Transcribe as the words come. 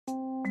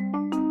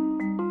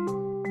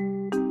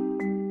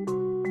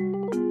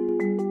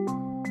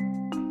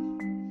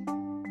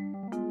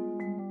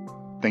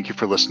Thank you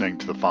for listening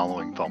to the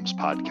Following Films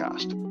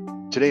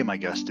podcast. Today, my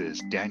guest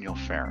is Daniel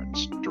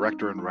Farrands,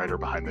 director and writer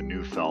behind the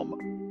new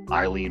film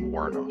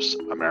WUORNOS,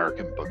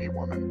 American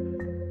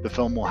Boogeywoman. The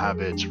film will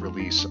have its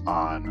release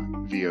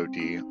on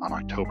VOD on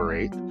October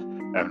 8th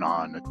and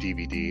on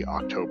DVD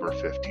October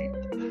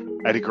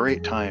 15th. I had a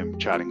great time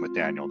chatting with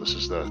Daniel. This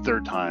is the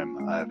third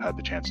time I've had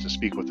the chance to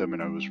speak with him,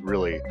 and it was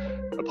really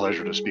a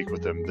pleasure to speak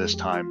with him this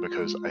time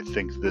because I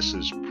think this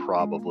is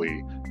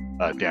probably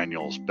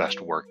Daniel's best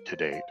work to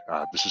date.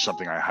 This is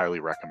something I highly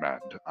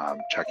recommend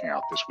checking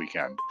out this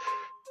weekend.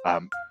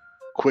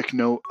 Quick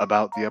note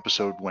about the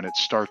episode: when it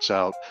starts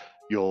out,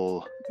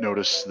 you'll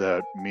notice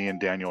that me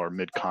and Daniel are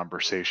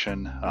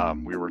mid-conversation.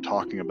 We were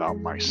talking about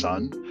my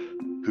son,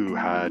 who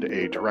had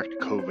a direct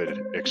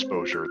COVID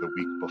exposure the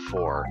week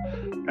before.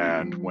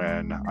 And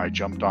when I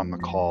jumped on the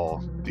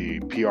call, the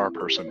PR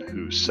person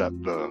who set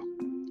the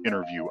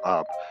interview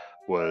up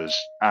was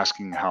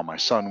asking how my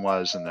son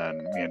was, and then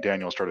me and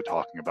Daniel started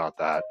talking about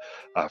that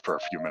for a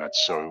few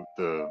minutes. So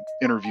the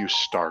interview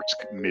starts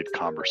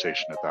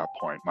mid-conversation at that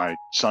point. My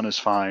son is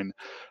fine.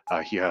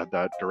 He had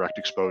that direct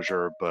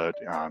exposure, but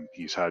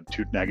he's had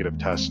 2 negative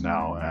tests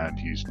now, and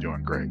he's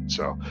doing great.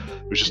 So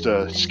it was just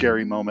a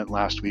scary moment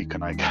last week,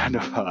 and I kind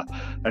of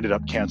ended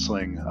up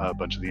canceling a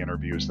bunch of the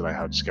interviews that I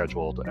had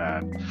scheduled.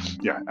 And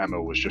yeah,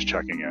 Emma was just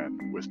checking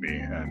in with me,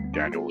 and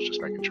Daniel was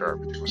just making sure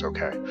everything was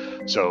okay.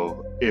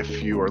 So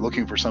if you are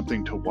looking for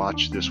something to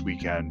watch this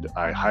weekend,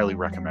 I highly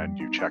recommend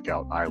you check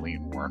out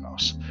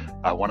WUORNOS.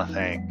 I want to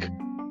thank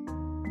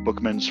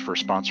Bookman's for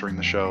sponsoring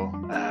the show,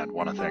 and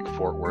want to thank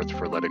Fort Worth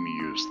for letting me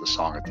use the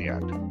song at the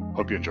end.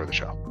 Hope you enjoy the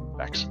show.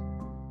 Thanks.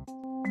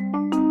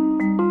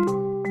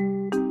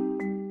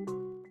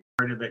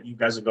 That you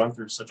guys have gone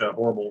through such a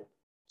horrible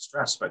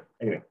stress, but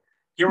anyway,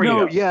 here we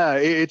go. go. Yeah,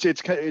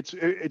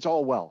 it's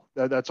all well.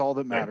 That's all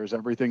that matters.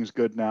 Everything's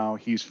good now.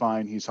 He's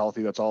fine. He's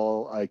healthy. That's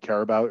all I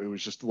care about. It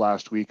was just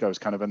last week I was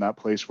kind of in that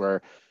place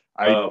where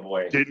I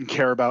didn't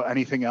care about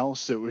anything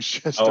else. It was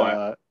just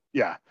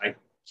yeah. I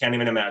can't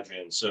even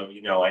imagine. So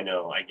I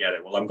know, I get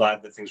it. Well, I'm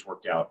glad that things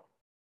worked out.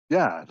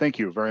 Yeah, thank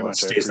you very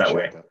much. It stays that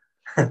way.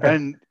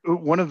 And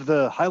one of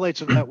the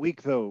highlights of that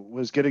week, though,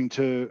 was getting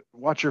to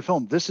watch your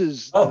film. This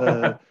is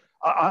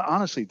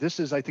honestly, this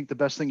is, I think, the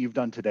best thing you've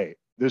done to date.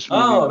 This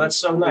movie that's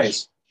so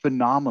nice.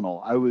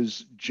 Phenomenal. I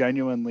was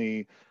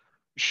genuinely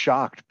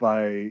shocked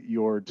by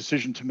your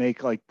decision to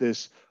make like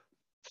this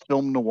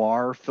film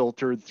noir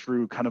filtered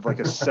through kind of like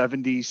a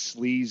 70s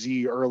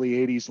sleazy early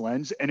 80s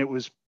lens, and it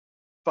was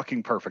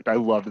fucking perfect. I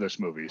love this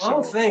movie.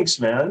 Oh,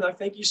 thanks, man.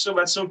 Thank you so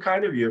much. So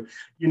kind of you.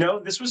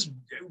 This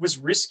was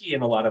risky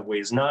in a lot of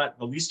ways, not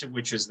the least of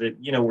which is that,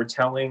 we're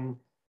telling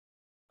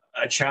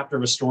a chapter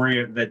of a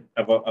story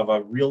of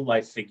a real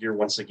life figure,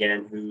 once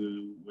again,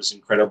 who was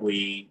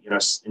incredibly,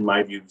 in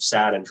my view,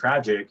 sad and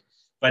tragic,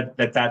 but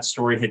that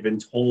story had been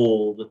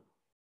told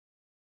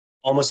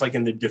almost like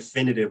in the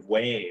definitive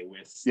way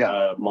with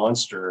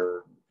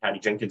Monster, Patty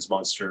Jenkins'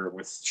 Monster,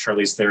 with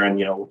Charlize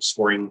Theron,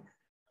 scoring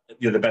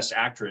the best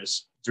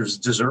actress,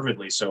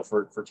 deservedly so,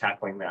 for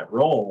tackling that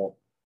role.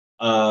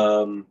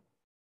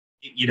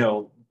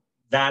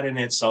 That in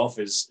itself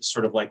is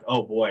sort of like,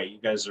 oh boy, you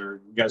guys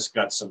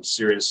got some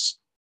serious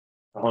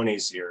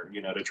cojones here,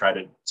 to try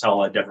to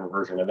tell a different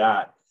version of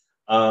that.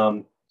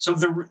 So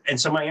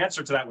my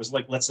answer to that was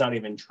like, let's not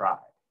even try,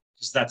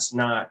 because that's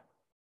not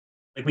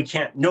like, we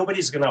can't.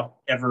 Nobody's gonna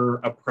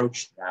ever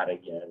approach that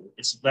again.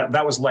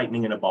 That was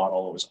lightning in a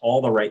bottle. It was all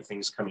the right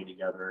things coming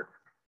together,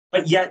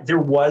 but yet there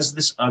was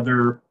this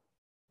other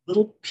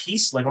little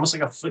piece, like almost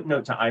like a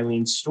footnote to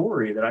Eileen's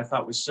story, that I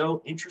thought was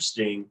so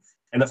interesting.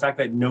 And the fact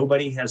that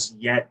nobody has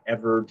yet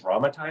ever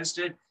dramatized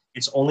it.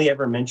 It's only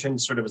ever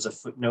mentioned sort of as a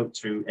footnote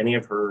to any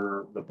of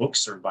the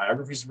books or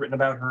biographies written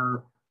about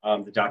her.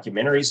 The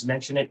documentaries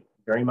mention it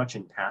very much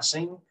in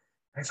passing.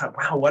 I thought,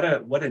 wow,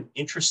 what an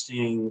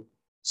interesting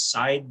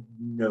side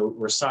note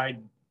or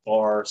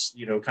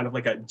sidebar, kind of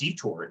like a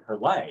detour in her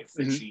life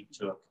that she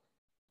took.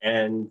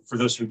 And for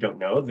those who don't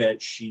know,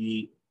 that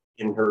she,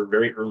 in her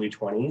very early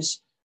 20s,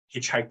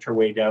 hitchhiked her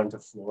way down to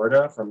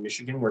Florida from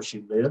Michigan, where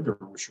she lived or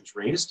where she was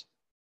raised.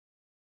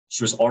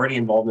 She was already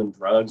involved in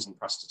drugs and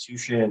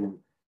prostitution.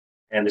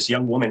 And this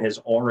young woman has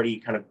already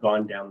kind of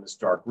gone down this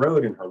dark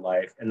road in her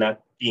life, and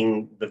that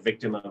being the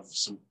victim of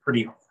some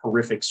pretty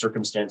horrific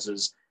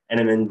circumstances and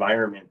an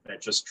environment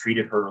that just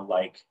treated her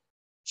like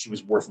she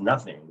was worth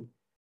nothing.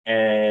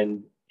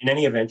 And in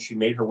any event, she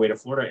made her way to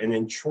Florida, and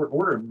in short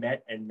order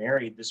met and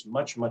married this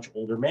much, much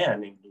older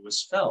man named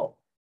Louis Fell.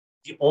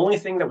 The only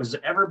thing that was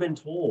ever been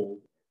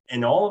told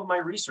in all of my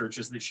research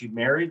is that she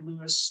married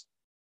Louis,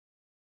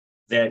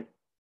 that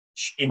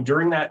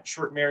during that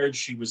short marriage,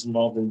 she was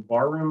involved in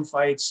barroom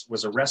fights,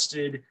 was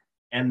arrested,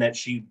 and that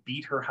she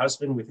beat her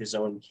husband with his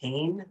own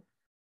cane,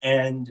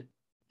 and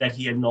that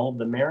he annulled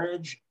the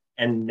marriage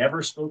and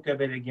never spoke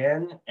of it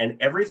again. And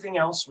everything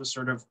else was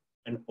sort of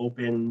an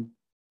open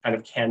kind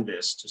of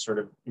canvas to sort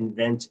of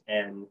invent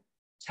and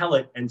tell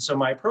it. And so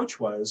my approach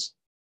was,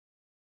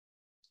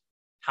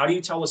 how do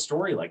you tell a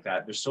story like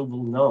that? There's so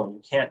little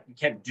known. You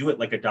can't do it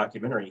like a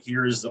documentary.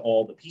 Here's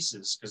all the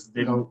pieces, because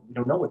we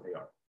don't know what they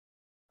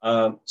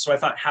are. So I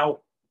thought,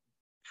 how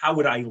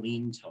would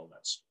Eileen tell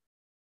that story?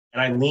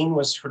 And Eileen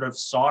was sort of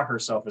saw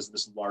herself as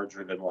this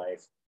larger than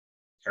life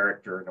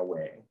character in a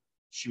way.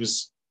 She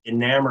was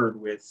enamored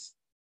with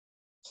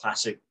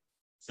classic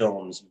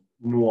films,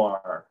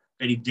 noir,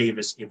 Betty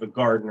Davis, Ava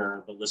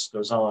Gardner, the list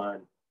goes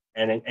on.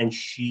 And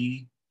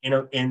she,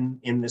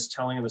 in this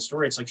telling of the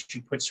story, it's like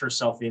she puts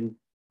herself in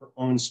her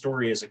own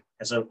story as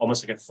a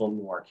almost like a film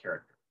noir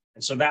character.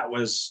 And so that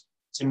was,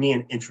 to me,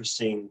 an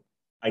interesting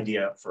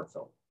idea for a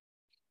film.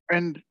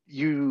 And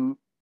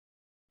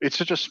it's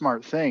such a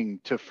smart thing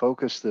to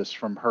focus this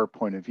from her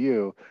point of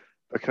view,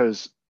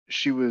 because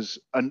she was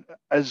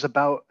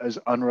about as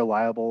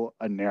unreliable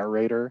a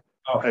narrator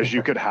as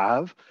you could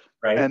have.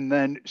 Right. And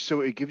then,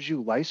 so it gives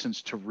you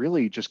license to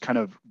really just kind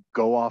of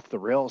go off the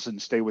rails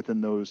and stay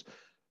within those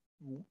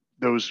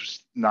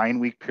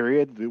 9-week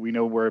period that we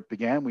know where it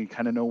began. We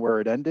kind of know where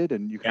it ended,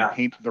 and you can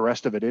paint the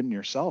rest of it in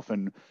yourself.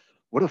 And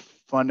what a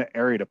fun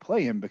area to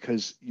play in,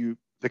 because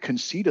the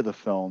conceit of the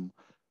film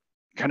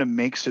kind of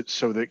makes it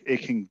so that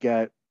it can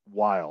get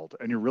wild,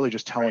 and you're really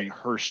just telling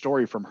her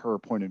story from her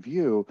point of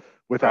view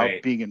without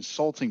being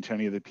insulting to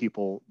any of the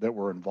people that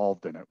were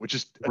involved in it, which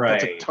is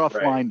that's a tough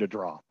line to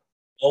draw.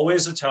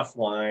 Always a tough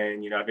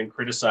line. I've been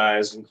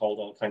criticized and called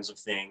all kinds of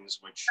things,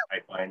 which I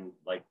find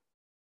like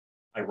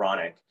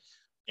ironic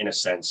in a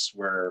sense,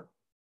 where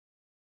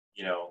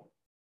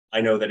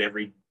I know that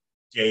every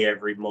day,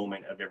 every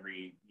moment of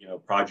every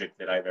project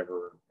that I've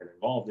ever been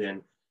involved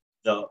in,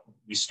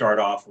 we start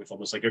off with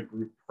almost like a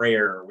group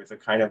prayer, with a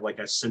kind of like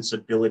a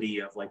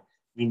sensibility of like,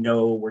 we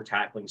know we're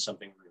tackling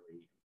something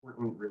really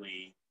important,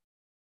 really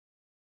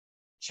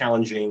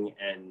challenging,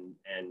 and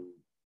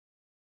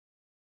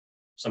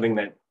something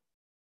that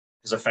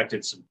has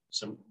affected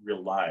some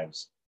real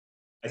lives.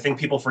 I think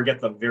people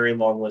forget the very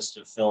long list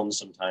of films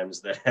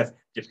sometimes that have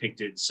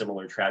depicted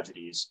similar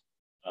tragedies,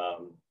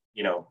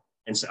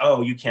 and say,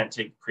 oh, you can't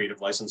take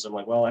creative license. I'm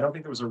like, well, I don't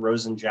think there was a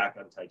Rose and Jack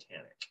on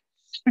Titanic.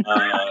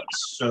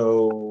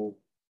 So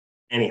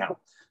anyhow,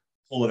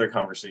 whole other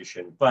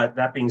conversation. But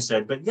that being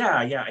said,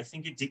 I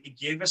think it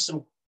gave us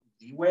some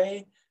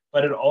leeway,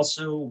 but it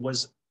also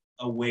was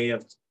a way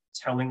of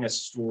telling a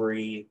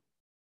story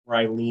where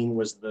Eileen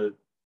was the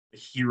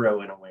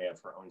hero in a way of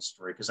her own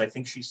story, because I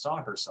think she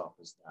saw herself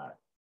as that.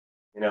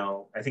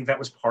 I think that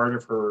was part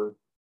of her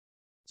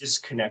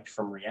disconnect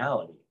from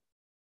reality,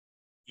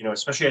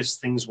 especially as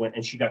things went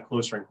and she got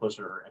closer and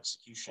closer to her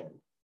execution.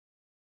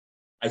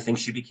 I think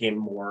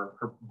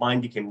her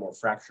mind became more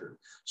fractured.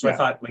 So I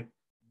thought, like,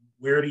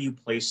 where do you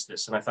place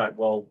this? And I thought,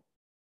 well,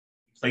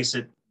 place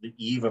it the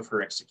eve of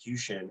her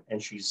execution,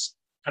 and she's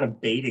kind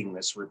of baiting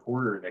this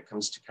reporter that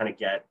comes to kind of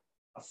get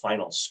a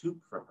final scoop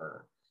from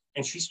her.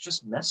 And she's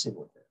just messing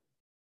with it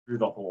through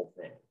the whole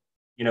thing.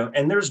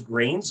 And there's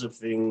grains of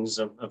things,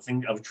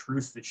 of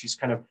truth that she's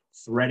kind of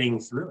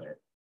threading through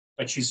it,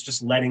 but she's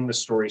just letting the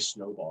story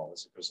snowball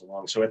as it goes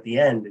along. So at the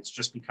end, it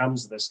just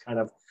becomes this kind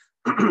of,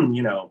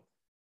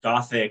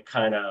 Gothic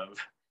kind of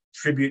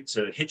tribute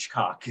to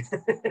Hitchcock.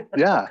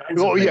 Yeah.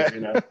 Well,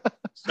 yeah.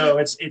 So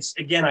it's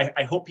again,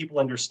 I hope people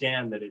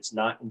understand that it's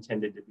not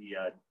intended to be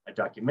a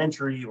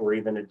documentary or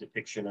even a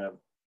depiction of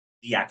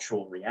the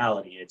actual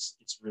reality. It's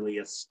really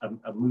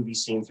a movie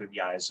seen through the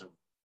eyes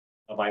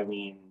of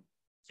Eileen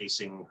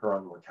facing her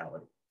own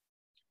mortality.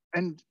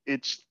 And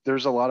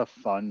there's a lot of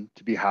fun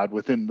to be had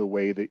within the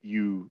way that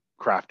you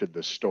crafted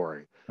this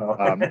story.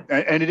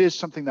 And it is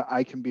something that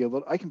I can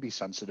be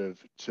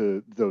sensitive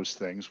to those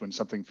things when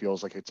something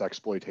feels like it's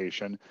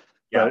exploitation.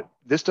 But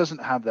this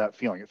doesn't have that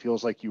feeling. It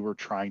feels like you were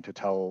trying to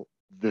tell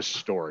this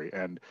story.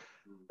 And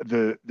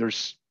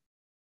there's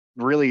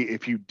really,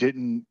 if you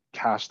didn't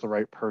cast the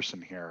right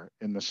person here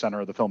in the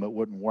center of the film, it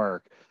wouldn't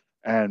work.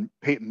 And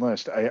Peyton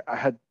List,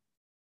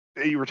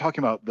 you were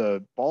talking about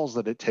the balls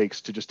that it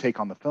takes to just take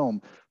on the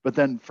film, but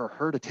then for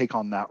her to take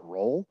on that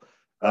role,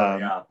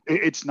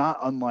 it's not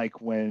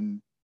unlike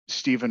when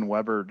Steven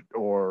Weber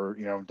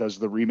does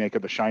the remake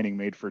of The Shining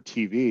made for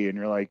TV, and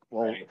you're like,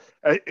 well,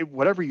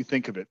 whatever you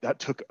think of it, that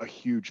took a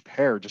huge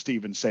pair just to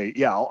even say,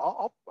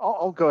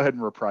 I'll go ahead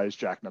and reprise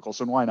Jack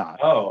Nicholson. Why not?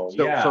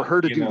 For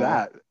her to do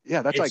that,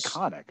 that's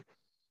iconic.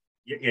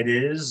 It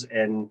is,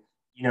 and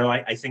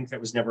I think that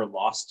was never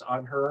lost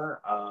on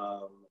her.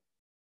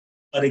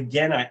 But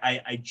again,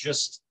 I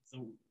just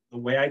the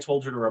way I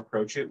told her to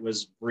approach it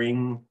was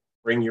bring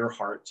your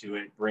heart to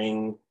it,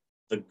 bring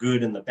the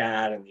good and the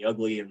bad and the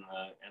ugly and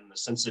the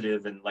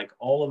sensitive and like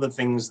all of the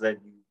things that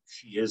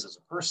she is as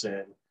a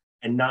person,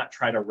 and not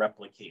try to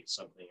replicate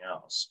something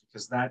else,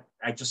 because I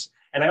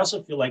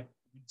also feel like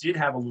we did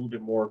have a little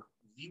bit more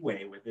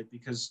leeway with it,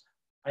 because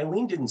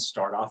Eileen didn't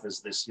start off as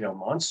this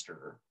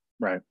monster.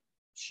 Right.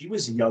 She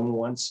was young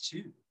once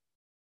too.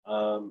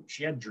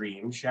 She had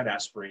dreams, she had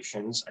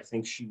aspirations. I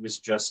think she was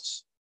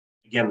just,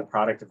 again, the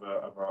product of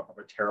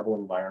a terrible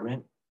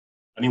environment.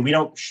 I mean, we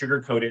don't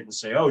sugarcoat it and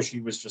say, oh,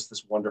 she was just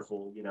this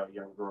wonderful,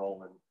 young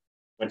girl and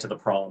went to the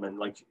prom, and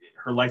like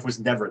her life was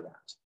never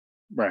that.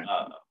 Right.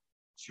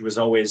 she was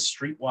always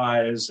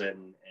streetwise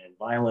and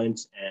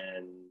violent,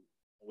 and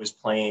always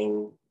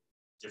playing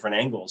different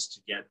angles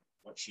to get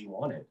what she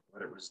wanted,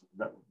 whether it was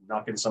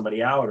knocking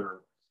somebody out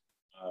or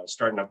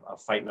starting a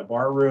fight in a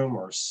bar room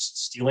or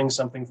stealing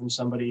something from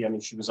somebody. I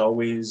mean, she was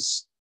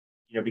always,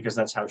 because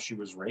that's how she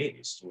was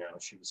raised.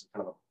 She was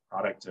kind of a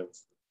product of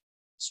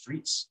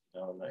streets,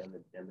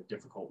 and the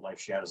difficult life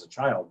she had as a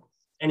child.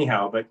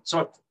 Anyhow, but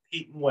so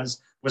Peyton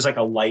was like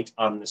a light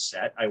on the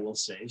set. I will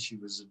say she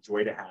was a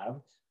joy to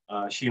have.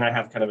 She and I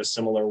have kind of a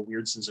similar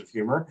weird sense of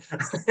humor,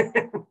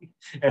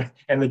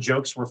 and the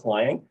jokes were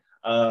flying.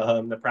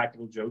 The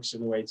practical jokes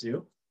in a way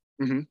too.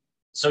 Mm-hmm.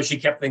 So she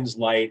kept things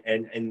light,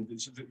 and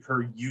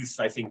her youth,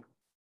 I think,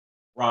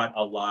 brought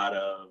a lot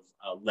of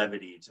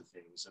levity to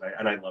things,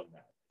 and I love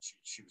that.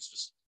 She was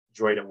just a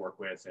joy to work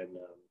with, and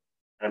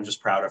I'm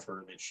just proud of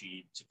her that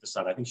she took this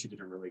on. I think she did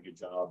a really good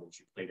job, and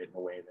she played it in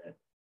a way that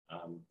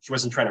she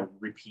wasn't trying to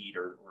repeat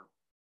or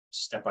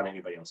step on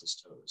anybody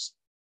else's toes.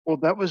 Well,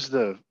 that was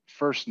the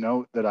first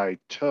note that I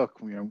took,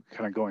 kind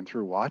of going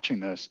through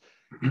watching this,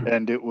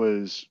 and it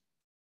was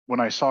when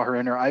I saw her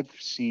in her. I've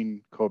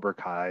seen Cobra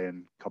Kai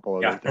and a couple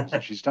other things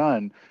that she's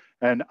done,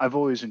 and I've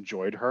always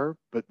enjoyed her.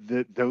 But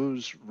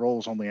those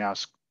roles only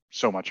ask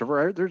so much of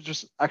her. There's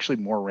just actually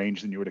more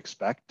range than you would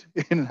expect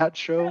in that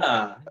show.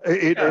 Yeah.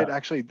 It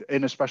actually,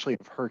 and especially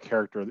of her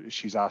character,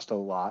 she's asked a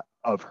lot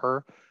of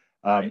her.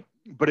 Right.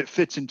 But it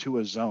fits into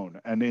a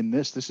zone. And in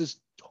this is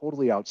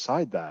totally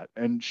outside that.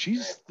 And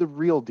she's the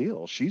real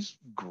deal. She's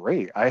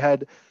great. I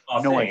had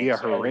no idea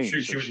her range.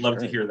 She would love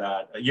to hear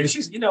that.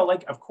 She's,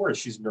 like, of course,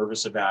 she's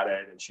nervous about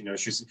it. And she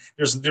knows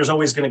there's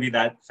always going to be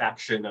that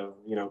faction of,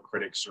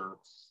 critics or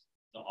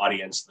the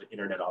audience, the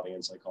internet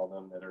audience, I call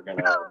them, that are going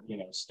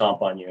to,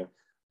 stomp on you.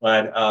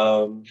 But,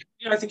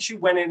 I think she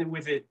went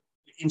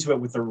into it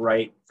with the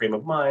right frame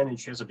of mind, and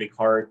she has a big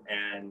heart,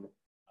 and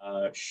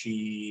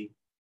she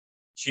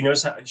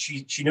knows how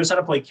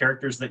to play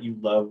characters that you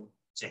love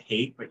to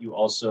hate, but you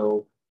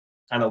also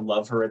kind of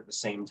love her at the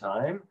same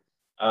time,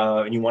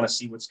 and you want to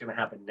see what's going to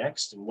happen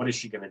next and what is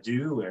she going to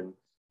do, and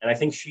I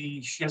think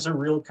she has a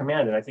real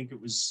command, and I think it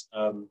was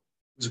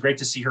great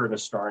to see her in a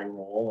starring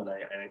role, and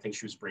I think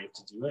she was brave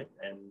to do it,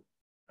 and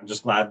I'm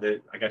just glad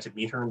that I got to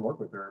meet her and work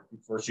with her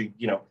before she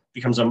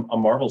becomes a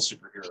Marvel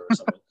superhero or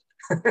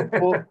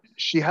something. Well,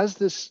 she has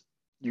this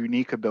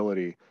unique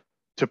ability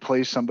to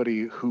play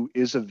somebody who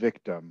is a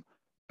victim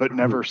but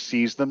never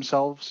sees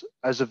themselves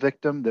as a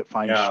victim, that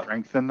finds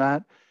strength in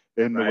that,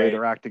 in the way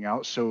they're acting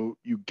out. So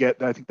you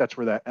get, I think that's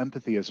where that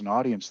empathy as an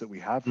audience that we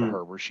have for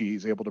her, where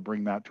she's able to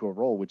bring that to a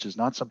role, which is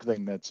not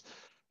something that's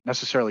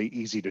necessarily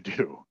easy to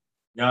do.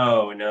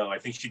 No, I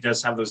think she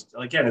does have those,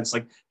 again, it's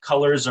like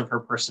colors of her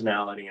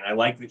personality. And I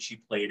like that she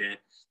played it.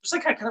 There's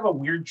like kind of a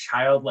weird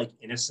childlike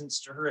innocence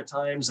to her at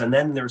times. And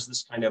then there's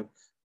this kind of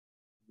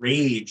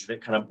rage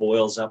that kind of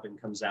boils up and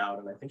comes out.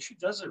 And I think she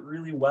does it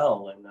really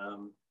well. And,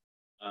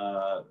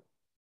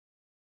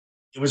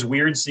 it was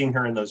weird seeing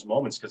her in those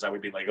moments, because I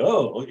would be like,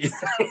 oh,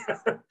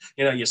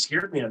 you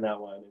scared me on that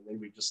one. And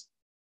then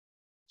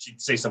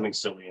she'd say something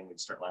silly and we'd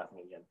start laughing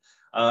again.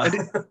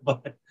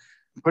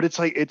 But it's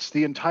like, it's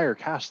the entire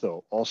cast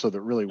though also that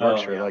really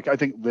works here. Like, I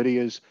think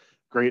Lydia's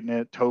great in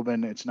it.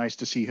 Tobin, it's nice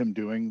to see him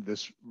doing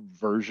this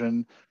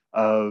version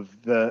of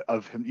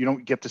him. You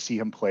don't get to see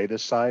him play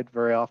this side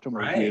very often,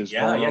 where he is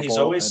vulnerable. He's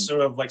always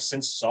sort of like,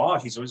 since Saw,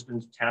 he's always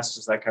been cast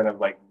as that kind of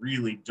like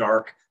really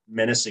dark,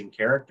 menacing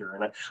character,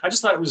 and I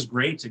just thought it was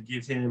great to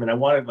give him, and I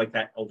wanted like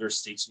that elder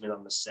statesman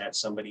on the set,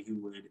 somebody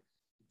who would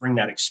bring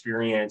that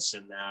experience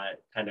and that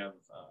kind of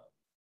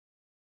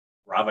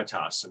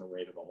gravitas in a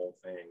way to the whole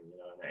thing,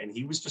 and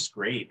he was just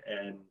great.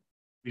 And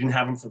we didn't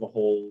have him for the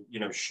whole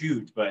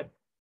shoot, but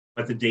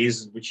the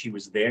days in which he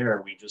was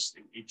there,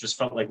 it just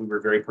felt like we were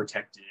very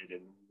protected,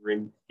 and we were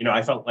in,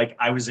 I felt like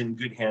I was in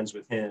good hands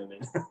with him,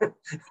 and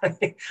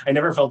I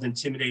never felt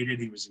intimidated.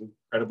 He was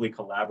incredibly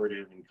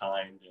collaborative and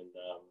kind, and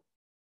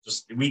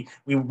we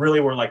really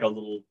were like a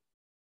little,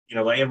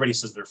 like everybody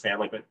says they're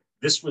family, but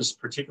this was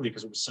particularly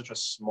because it was such a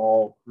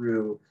small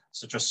crew,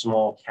 such a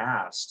small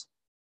cast,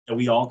 that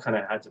we all kind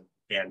of had to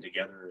band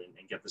together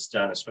and get this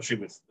done, especially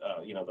with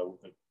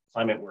the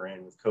climate we're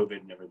in with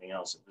COVID and everything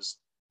else. It was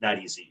not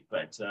easy,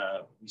 but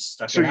we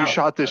stuck it out. So you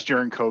shot this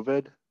during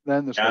COVID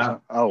then?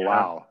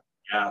 Wow.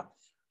 Yeah.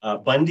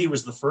 Bundy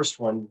was the first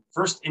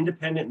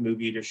independent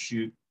movie to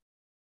shoot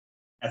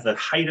at the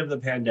height of the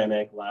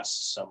pandemic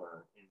last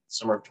summer, in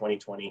summer of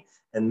 2020.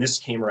 And this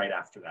came right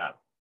after that.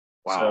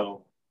 Wow.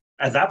 So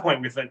at that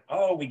point we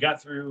thought, we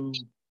got through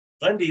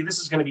Bundy, this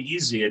is going to be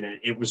easy. And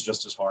it was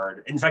just as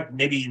hard. In fact,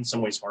 maybe in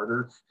some ways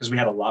harder, because we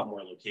had a lot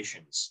more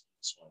locations in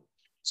this one.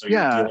 So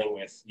you're dealing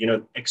with,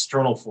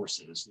 external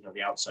forces,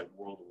 the outside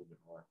world a little bit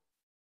more.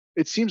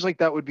 it seems like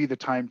that would be the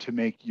time to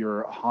make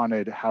your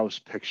haunted house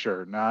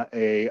picture, not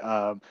a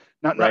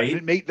not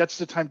Right. make that's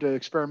the time to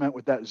experiment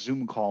with that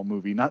Zoom call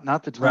movie, not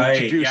the time to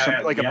Right. do Yeah.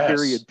 something like a Yes.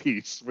 period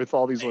piece with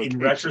all these In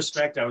locations.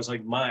 retrospect, I was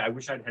like, I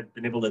wish I had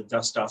been able to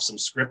dust off some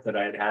script that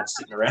I had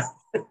sitting around.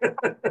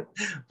 but,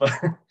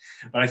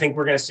 but I think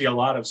we're going to see a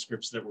lot of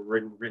scripts that were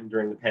written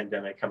during the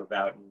pandemic come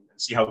about and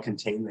see how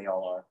contained they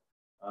all are.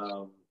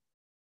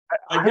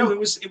 But no, I it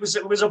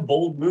was a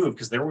bold move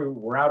because there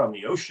we're out on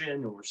the ocean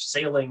and we're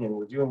sailing and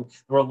we're doing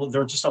there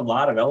were just a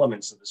lot of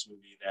elements of this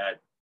movie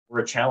that were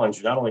a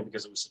challenge, not only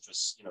because it was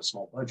such a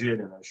small budget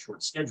and a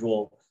short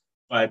schedule,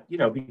 but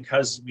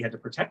because we had to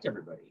protect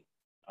everybody.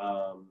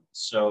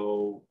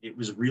 So it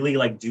was really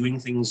like doing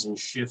things in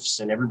shifts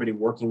and everybody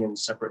working in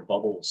separate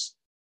bubbles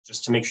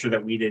just to make sure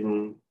that we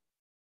didn't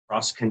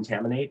cross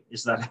contaminate.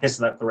 Is that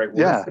the right word?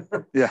 yeah,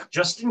 yeah.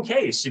 Just in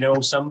case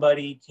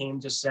somebody came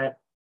to set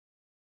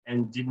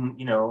and didn't,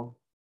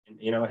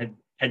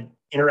 had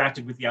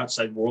interacted with the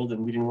outside world,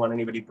 and we didn't want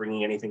anybody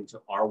bringing anything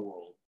to our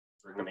world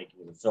during the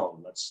making of the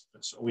film. That's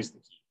always the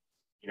key.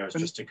 It's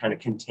just to kind of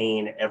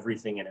contain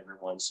everything and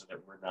everyone so that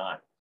we're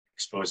not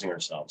exposing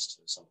ourselves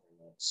to something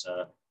that's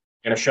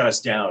going to shut us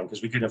down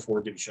because we couldn't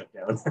afford to be shut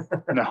down.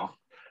 No,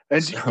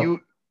 and So,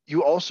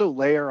 you also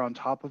layer on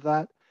top of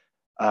that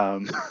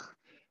um,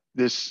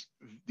 these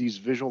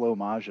visual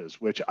homages,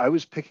 which I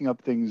was picking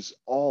up things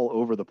all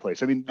over the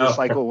place. I mean, the oh,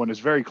 cycle one is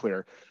very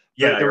clear,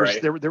 but yeah, you're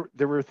right.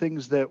 there were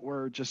things that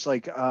were just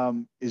like,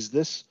 is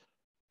this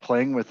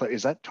playing with, like,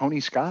 is that Tony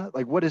Scott?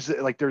 Like, what is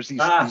it? Like, there's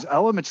these Ah,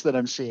 elements that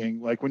I'm seeing,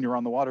 like when you're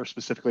on the water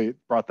specifically, it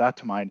brought that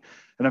to mind,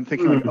 and I'm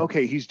thinking like, mm,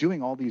 okay, he's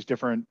doing all these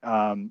different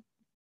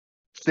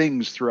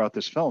things throughout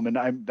this film,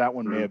 and that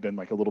one may mm, have been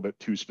like a little bit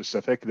too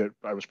specific, that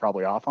I was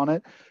probably off on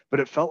it, but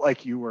it felt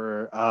like you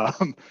were a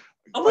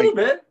little like,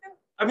 bit.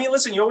 I mean,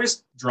 listen, you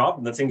always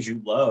drop the things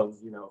you love.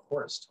 Of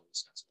course, Tony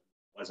Scott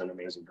was an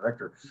amazing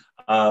director.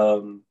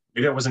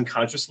 Maybe that wasn't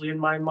consciously in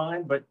my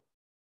mind, but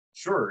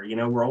sure,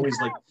 we're always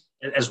like,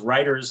 as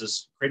writers,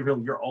 as creative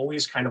people, you're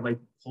always kind of like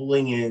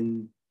pulling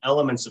in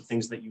elements of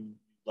things that you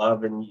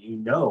love and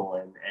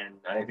and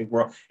I think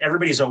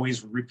everybody's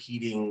always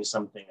repeating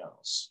something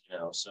else,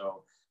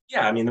 so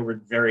yeah, I mean, there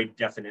were very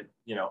definite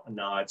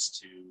nods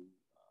to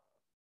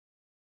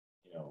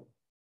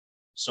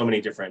so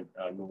many different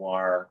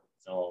noir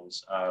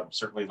films.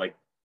 Certainly, like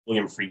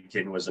William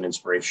Friedkin was an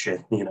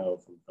inspiration, from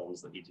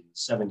films that he did in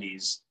the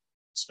 '70s,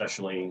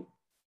 especially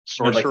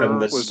like Sorcerer,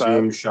 the was that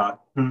zoom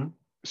shot.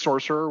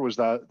 Sorcerer, was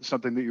that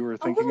something that you were A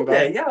thinking little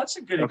about? bit, yeah.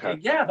 Okay.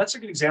 That's a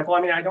good example.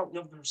 I mean, I don't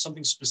know if there was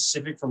something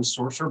specific from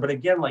Sorcerer, but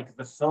again, like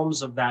the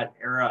films of that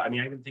era. I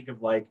mean, I even think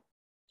of like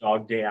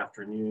Dog Day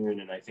Afternoon,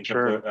 and I think of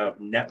Sure. the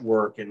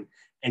Network, and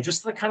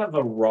just the kind of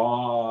the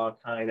raw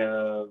kind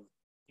of,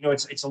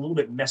 it's a little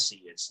bit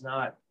messy. It's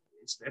not.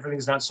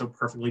 Everything's not so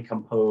perfectly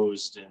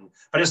composed,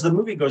 but as the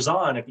movie goes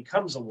on, it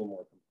becomes a little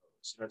more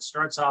composed. It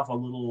starts off a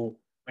little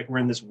like we're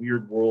in this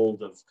weird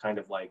world of kind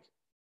of like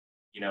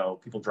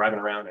people driving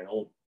around in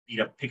old beat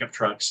up pickup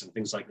trucks and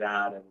things like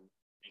that, and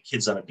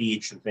kids on a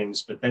beach and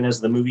things. But then as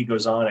the movie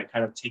goes on, it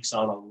kind of takes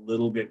on a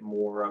little bit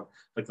more of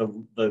like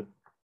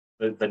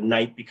the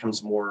night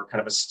becomes more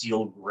kind of a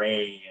steel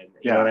gray, and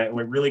Yeah. and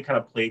we really kind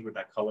of played with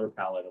that color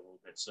palette a little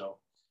bit. So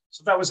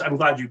that was, I'm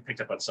glad you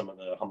picked up on some of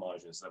the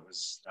homages. That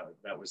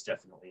was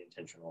definitely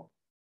intentional.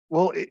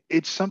 Well,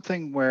 it's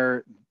something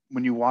where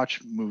when you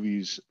watch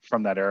movies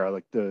from that era,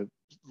 like the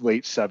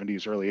late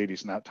 70s, early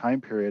 80s, in that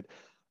time period,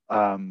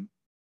 um,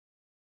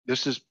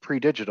 this is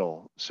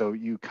pre-digital, so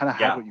you kind of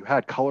had Yeah, what you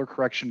had. Color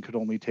correction could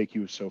only take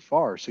you so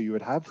far, so you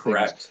would have things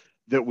correct.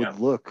 that would Yeah.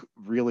 look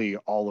really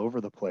all over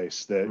the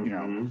place, that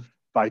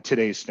by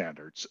today's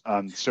standards,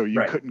 so you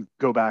Right. couldn't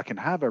go back and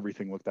have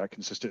everything look that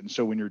consistent. And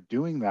so when you're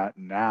doing that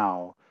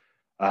now,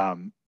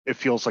 it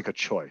feels like a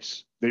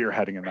choice that you're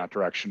heading in Right. that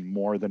direction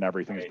more than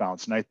everything is Right.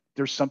 balanced. And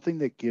there's something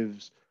that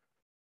gives,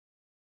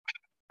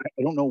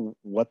 I don't know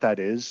what that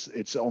is,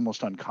 it's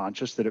almost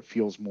unconscious, that it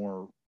feels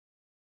more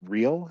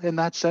real in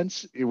that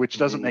sense, which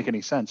doesn't make Mm-hmm.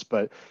 any sense.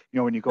 But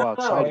you go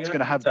outside, No, it's yeah, going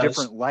to it have does.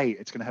 different light,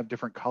 it's going to have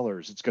different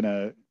colors,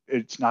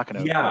 it's not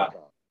going to Yeah. look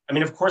off. I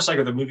mean, of course, like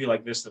with a movie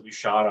like this that we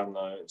shot on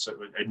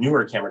a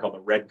newer camera called the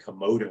Red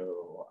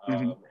Komodo, Hmm.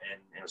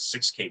 and a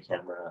 6K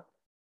camera.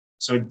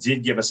 So it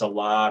did give us a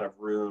lot of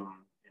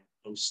room in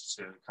post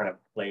to kind of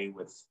play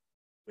with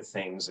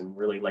things and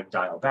really like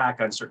dial back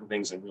on certain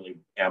things and really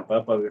amp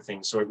up other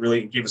things. So it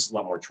really gave us a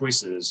lot more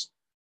choices.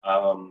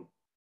 Um,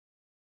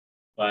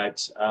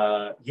 but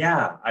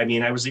yeah, I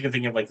mean, I was even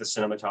thinking of like the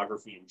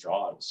cinematography in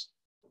Jaws,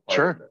 part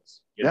of Sure.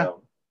 this, Yeah.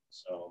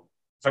 So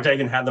in fact, I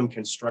even had them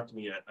construct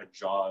me a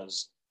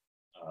Jaws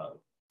uh,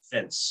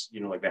 fence,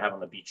 like they have on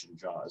the beach in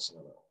Jaws.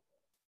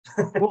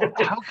 Well,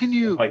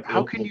 Like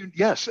how can you,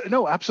 yes,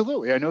 no,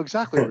 absolutely, I know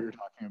exactly what you're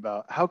talking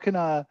about. How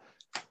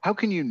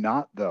can you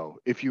not, though,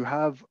 if you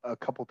have a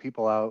couple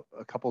people out,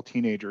 a couple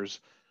teenagers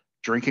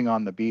drinking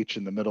on the beach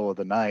in the middle of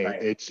the night,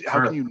 right, it's, how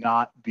can sure, you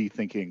not be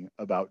thinking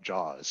about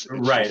Jaws?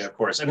 It's right, just, of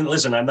course. And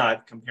listen, I'm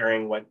not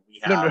comparing what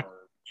we no, no. have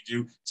or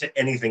you do to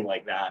anything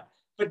like that,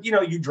 but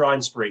you draw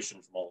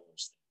inspiration from all of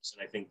those things.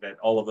 And I think that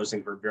all of those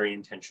things were very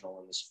intentional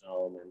in this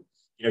film. And,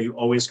 you know, you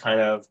always kind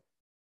of,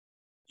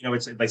 you know,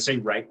 it's, they say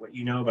write what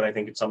you know, but I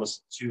think it's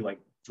almost to like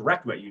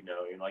direct what you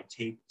know, like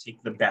take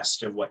the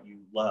best of what you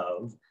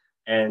love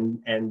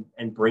and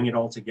bring it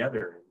all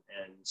together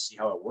and see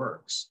how it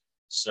works.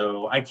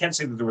 So I can't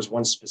say that there was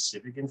one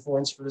specific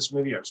influence for this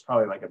movie. It was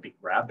probably like a big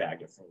grab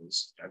bag of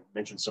things. I've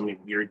mentioned so many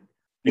weird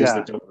things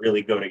that don't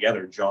really go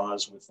together.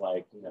 Jaws with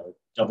like, you know,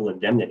 Double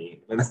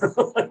Indemnity. I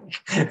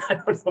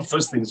don't know if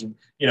those things,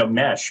 you know,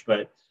 mesh,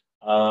 but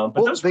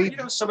those were, you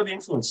know, some of the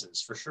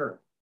influences for sure.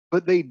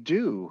 But they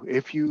do.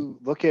 If you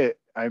look at,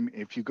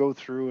 if you go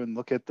through and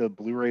look at the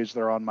Blu-rays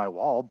that are on my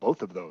wall,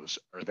 both of those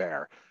are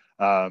there.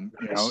 You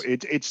know,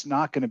 it's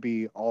not going to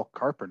be all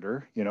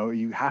Carpenter. You know,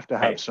 you have to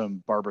have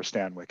some Barbara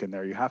Stanwyck in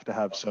there. You have to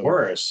have some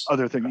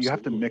other things. You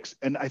have to mix.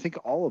 And I think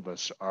all of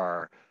us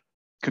are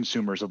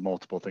consumers of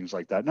multiple things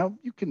like that. Now,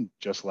 you can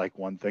just like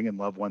one thing and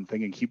love one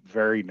thing and keep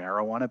very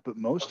narrow on it. But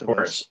most of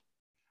us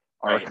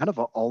are kind of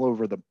all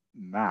over the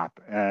map.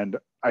 And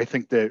I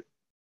think that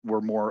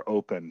we're more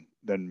open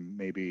than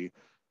maybe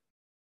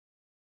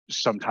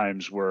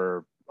sometimes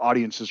where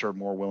audiences are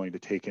more willing to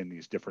take in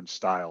these different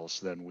styles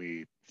than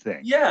we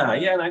think. Yeah.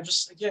 And I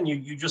just, again,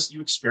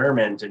 you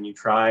experiment and you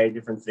try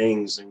different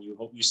things and you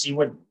hope you see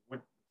what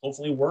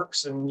hopefully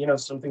works. And, you know,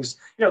 some things,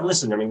 you know,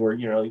 listen, I mean, we're,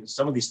 you know,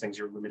 some of these things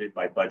are limited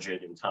by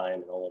budget and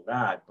time and all of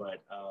that,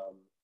 but,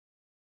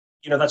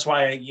 you know, that's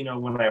why, you know,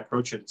 when I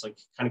approach it, it's like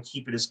kind of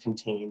keep it as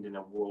contained in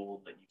a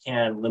world that you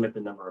can, limit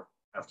the number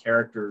of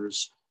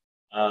characters.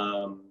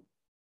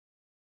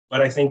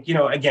 But I think, you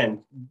know,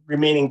 again,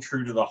 remaining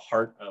true to the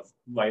heart of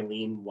who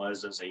Eileen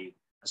was as a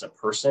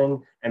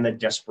person and the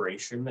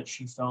desperation that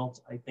she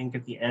felt, I think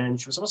at the end,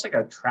 she was almost like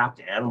a trapped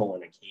animal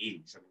in a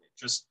cage. I mean, it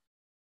just,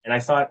 and I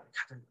thought,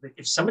 God,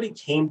 if somebody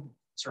came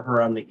to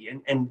her on the,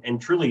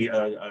 and truly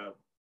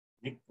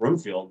Nick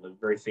Broomfield, the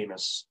very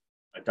famous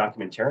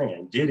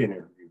documentarian, did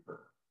interview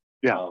her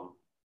the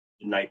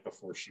night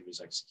before she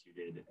was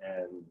executed.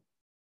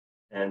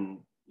 And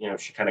you know,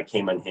 she kind of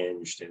came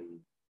unhinged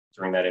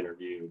during that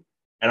interview.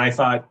 And I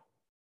thought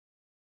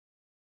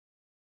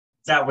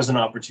that was an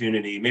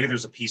opportunity. Maybe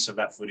there's a piece of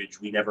that footage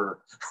we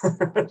never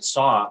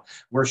saw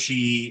where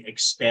she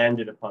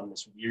expanded upon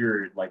this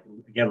weird, like,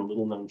 again, a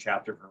little known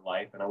chapter of her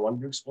life. And I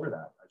wanted to explore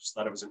that. I just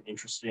thought it was an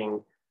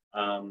interesting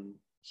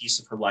piece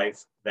of her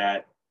life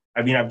that,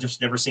 I mean, I've just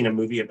never seen a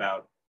movie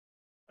about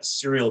a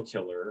serial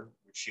killer,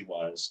 which she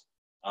was.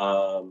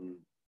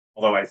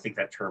 Although I think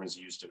that term is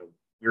used in a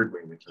weird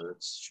way with her.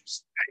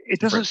 It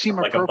doesn't seem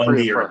like appropriate a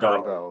Bundy for or a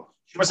dog. her, though.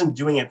 She wasn't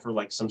doing it for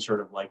like some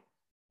sort of like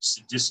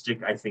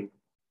sadistic, I think,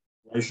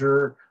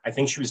 pleasure. I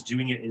think she was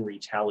doing it in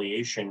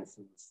retaliation for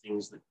the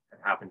things that had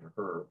happened to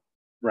her.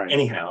 Right.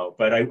 Anyhow,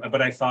 but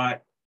I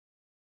thought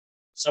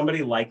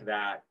somebody like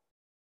that,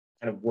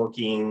 kind of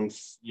working,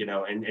 you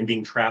know, and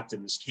being trapped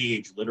in this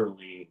cage,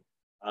 literally,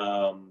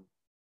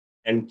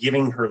 and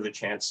giving her the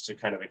chance to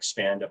kind of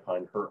expand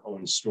upon her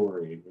own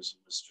story was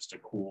just a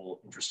cool,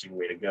 interesting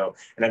way to go.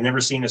 And I've never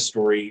seen a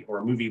story or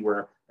a movie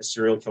where a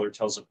serial killer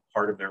tells a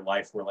part of their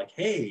life where, like,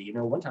 hey, you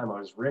know, one time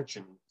I was rich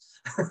and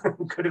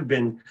could have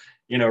been,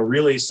 you know,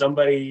 really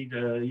somebody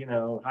to, you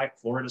know,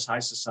 Florida's high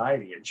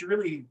society. And she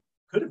really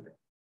could have been,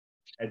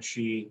 had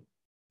she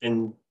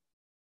been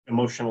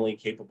emotionally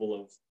capable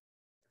of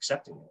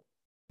accepting it.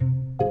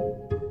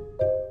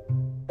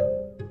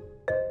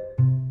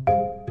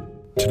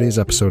 Today's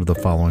episode of the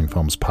Following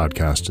Films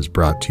podcast is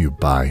brought to you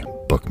by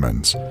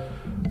Bookman's.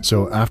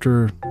 So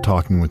after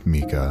talking with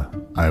Mika,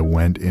 I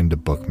went into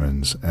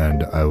Bookman's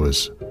and I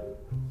was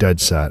dead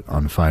set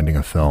on finding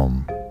a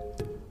film.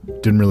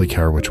 Didn't really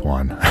care which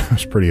one. I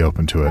was pretty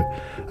open to it,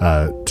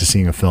 to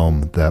seeing a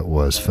film that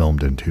was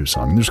filmed in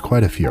Tucson. And there's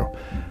quite a few.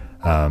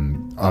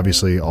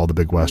 Obviously, all the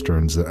big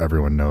westerns that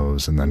everyone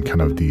knows, and then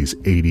kind of these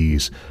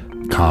 80s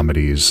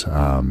comedies,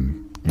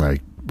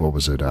 like, what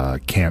was it?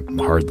 Can't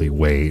Hardly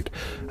Wait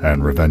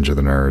and Revenge of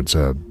the Nerds,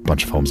 a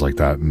bunch of films like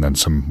that. And then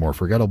some more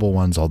forgettable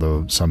ones,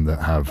 although some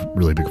that have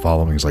really big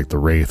followings, like The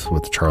Wraith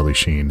with Charlie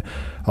Sheen.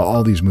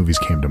 All these movies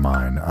came to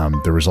mind.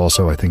 There was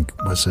also, I think,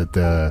 was it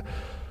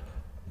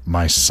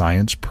My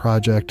Science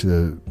Project?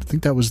 I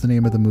think that was the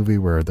name of the movie,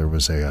 where there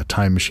was a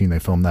time machine. They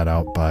filmed that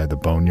out by the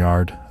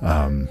Boneyard,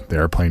 the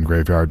airplane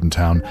graveyard in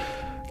town.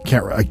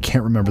 I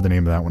can't remember the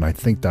name of that one. I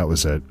think that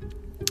was it.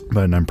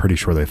 But I'm pretty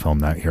sure they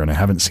filmed that here, and I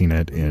haven't seen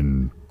it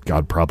in,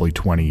 God, probably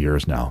 20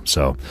 years now.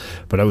 So,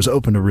 but I was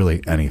open to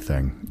really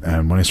anything.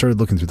 And when I started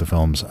looking through the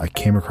films, I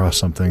came across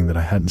something that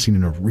I hadn't seen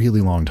in a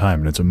really long time.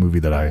 And it's a movie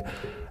that I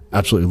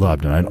absolutely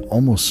loved. And I'd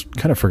almost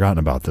kind of forgotten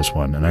about this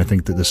one. And I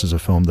think that this is a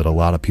film that a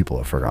lot of people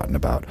have forgotten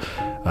about.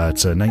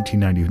 It's a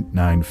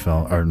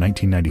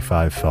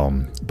 1995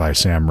 film by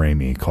Sam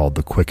Raimi called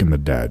The Quick and the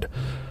Dead.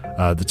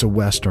 That's a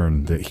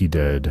Western that he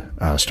did,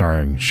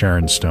 starring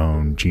Sharon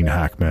Stone, Gene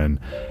Hackman,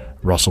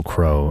 Russell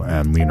Crowe,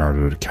 and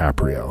Leonardo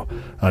DiCaprio.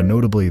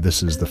 Notably,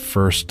 this is the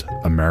first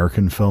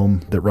American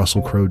film that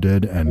Russell Crowe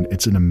did, and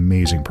it's an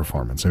amazing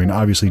performance. I mean,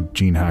 obviously,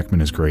 Gene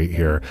Hackman is great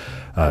here.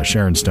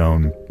 Sharon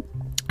Stone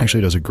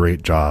actually does a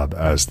great job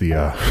as the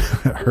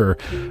her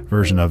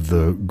version of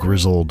the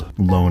grizzled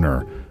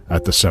loner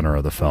at the center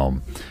of the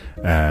film.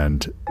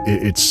 And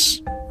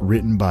it's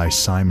written by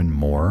Simon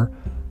Moore,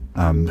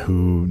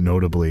 who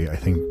notably, I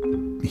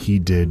think he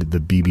did the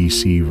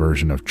BBC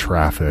version of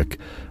Traffic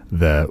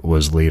that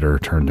was later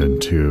turned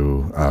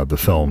into the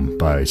film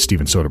by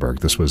Steven Soderbergh.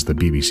 This was the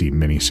BBC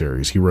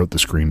miniseries. He wrote the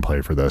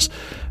screenplay for this.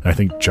 And I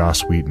think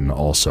Joss Whedon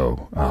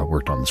also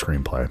worked on the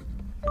screenplay.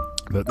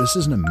 But this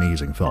is an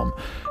amazing film.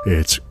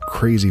 It's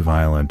crazy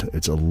violent.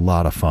 It's a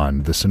lot of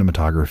fun. The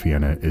cinematography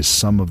in it is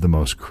some of the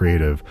most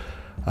creative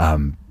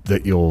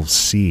that you'll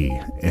see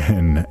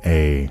in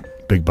a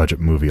big budget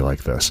movie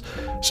like this.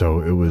 So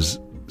it was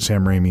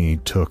Sam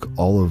Raimi took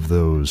all of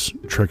those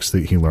tricks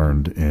that he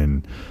learned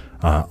in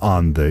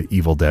on the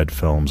Evil Dead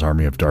films,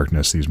 Army of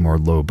Darkness, these more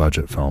low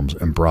budget films,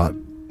 and brought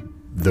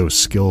those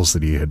skills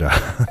that he had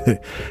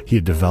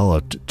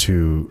developed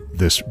to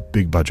this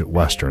big budget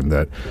Western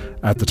that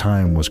at the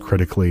time was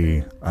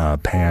critically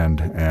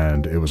panned,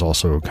 and it was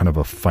also kind of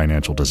a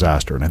financial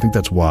disaster. And I think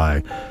that's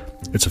why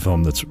it's a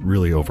film that's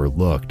really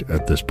overlooked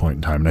at this point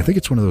in time. And I think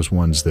it's one of those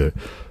ones that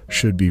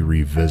should be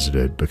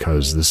revisited,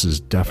 because this is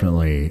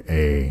definitely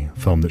a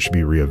film that should be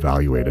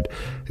reevaluated.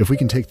 If we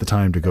can take the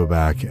time to go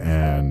back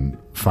and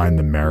find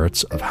the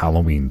merits of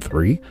Halloween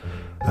 3,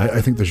 I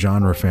think the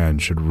genre fan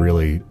should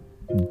really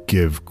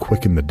give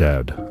Quick and the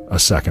Dead a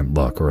second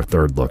look or a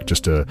third look,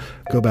 just to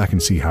go back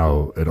and see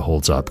how it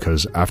holds up.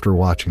 Because after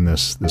watching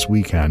this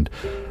weekend,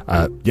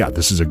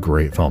 this is a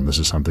great film. This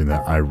is something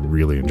that I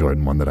really enjoyed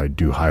and one that I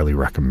do highly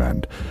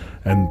recommend.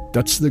 And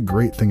that's the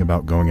great thing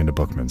about going into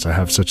Bookman's. I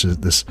have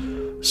this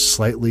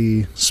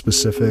slightly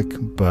specific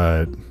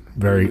but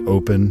very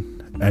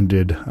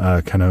open-ended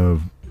kind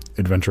of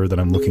adventure that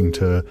I'm looking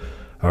to,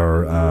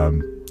 or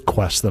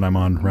quest that I'm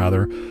on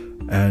rather,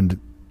 and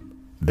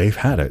they've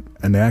had it,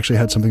 and they actually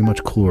had something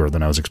much cooler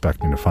than I was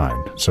expecting to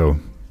find. So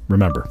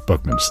remember,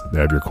 Bookman's, they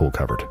have your cool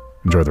covered.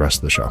 Enjoy the rest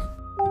of the show.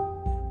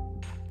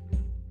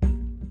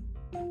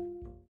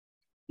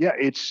 Yeah,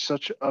 it's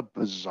such a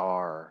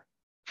bizarre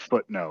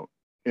footnote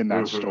in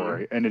that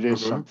story, and it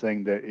is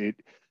something that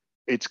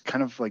it's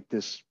kind of like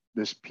this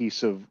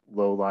piece of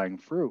low-lying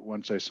fruit.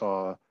 Once I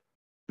saw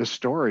the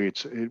story,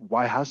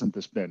 why hasn't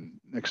this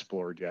been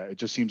explored yet? It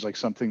just seems like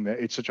something that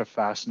it's such a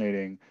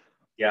fascinating.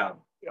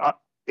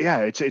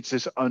 It's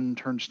this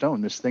unturned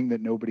stone, this thing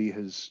that nobody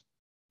has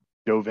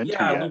dove into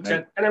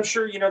yet. And I'm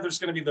sure, there's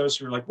going to be those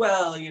who are like,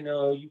 well,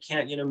 you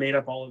can't, made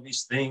up all of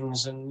these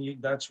things, and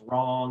that's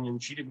wrong,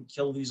 and she didn't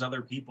kill these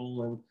other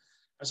people. And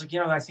I was like,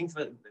 I think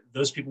that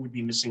those people would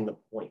be missing the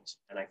point.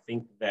 And I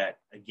think that,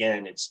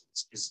 again, it's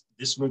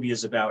this movie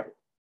is about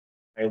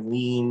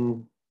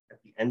Eileen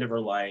at the end of her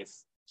life,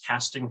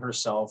 casting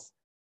herself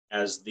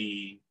as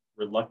the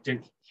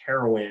reluctant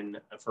heroine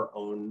of her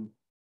own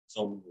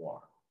film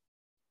noir.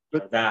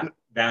 But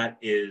that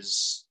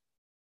is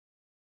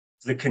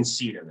the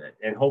conceit of it.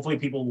 And hopefully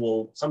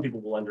some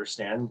people will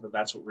understand that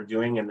that's what we're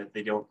doing, and that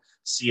they don't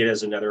see it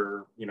as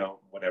another,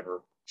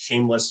 whatever,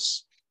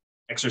 shameless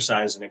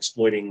exercise in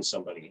exploiting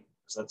somebody.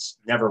 Because that's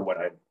never what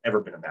I've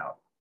ever been about.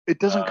 It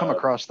doesn't come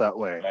across that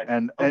way.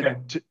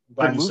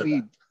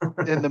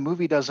 The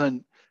movie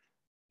doesn't,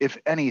 if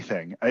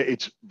anything,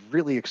 it's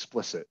really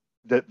explicit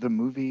that the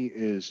movie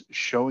is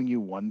showing you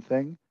one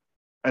thing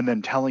and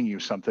then telling you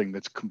something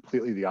that's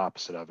completely the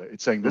opposite of it.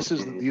 It's saying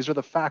these are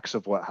the facts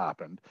of what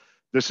happened.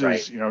 This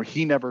is,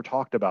 he never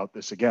talked about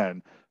this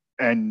again,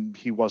 and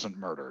he wasn't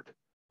murdered.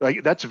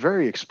 Like, that's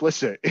very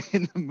explicit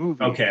in the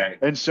movie. Okay.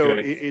 And so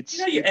good.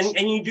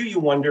 you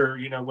wonder,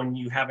 when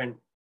you haven't,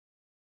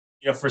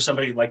 for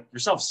somebody like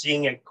yourself,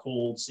 seeing it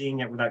cold,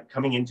 seeing it without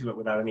coming into it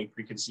without any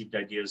preconceived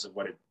ideas of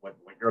what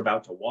you're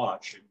about to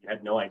watch, you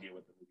had no idea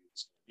what the movie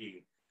was going to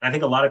be. And I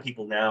think a lot of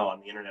people now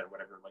on the internet or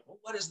whatever are like, well,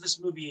 what is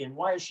this movie, and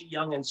why is she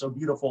young and so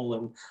beautiful?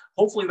 And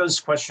hopefully those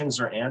questions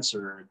are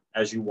answered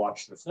as you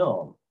watch the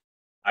film.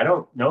 I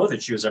don't know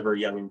that she was ever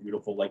young and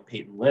beautiful like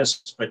Peyton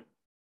List, but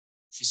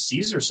she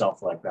sees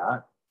herself like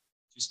that.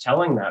 She's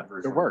telling that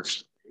version. It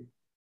works.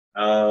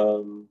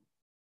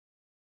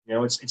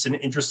 It's an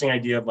interesting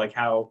idea of like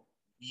how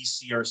we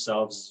see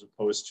ourselves as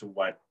opposed to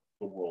what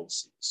the world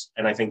sees.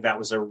 And I think that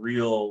was a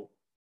real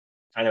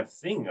kind of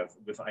thing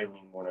with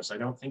Eileen Wuornos. I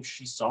don't think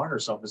she saw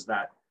herself as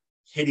that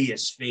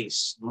hideous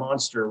face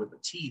monster with the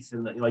teeth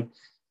and I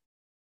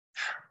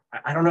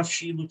don't know if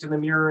she looked in the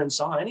mirror and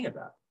saw any of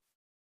that.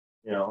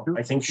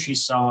 I think she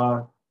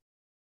saw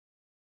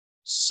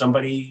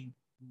somebody,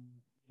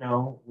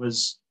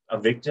 was a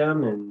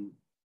victim and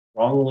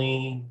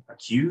wrongly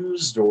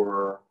accused,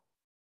 or,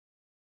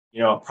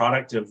 a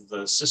product of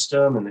the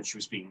system, and that she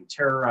was being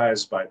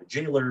terrorized by the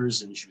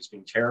jailers, and she was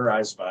being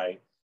terrorized by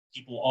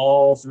people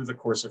all through the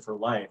course of her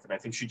life. And I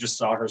think she just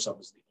saw herself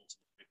as the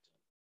ultimate victim.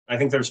 I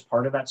think there's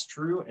part of that's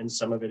true, and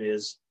some of it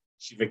is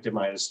she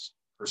victimized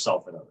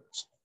herself and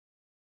others.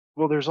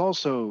 Well, there's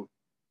also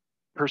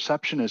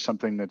perception is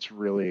something that's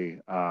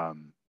really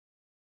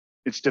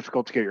it's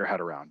difficult to get your head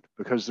around,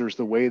 because there's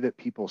the way that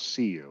people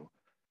see you,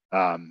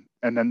 and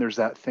then there's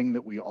that thing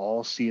that we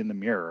all see in the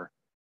mirror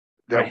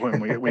that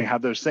when we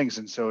have those things.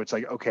 And so it's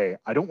like, okay,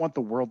 I don't want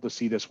the world to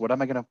see this. What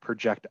am I going to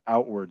project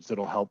outwards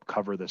that'll help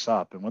cover this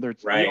up? And whether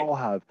it's, we all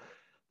have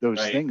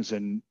those things,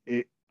 and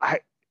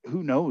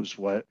who knows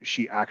what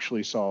she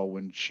actually saw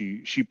when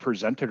she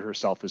presented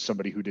herself as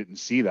somebody who didn't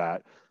see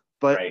that.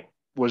 But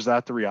was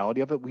that the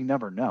reality of it? We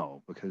never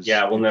know, because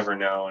we'll never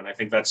know. And I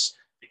think that's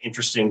the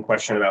interesting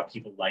question about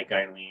people like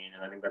Eileen.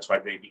 And I think that's why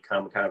they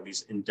become kind of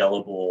these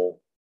indelible,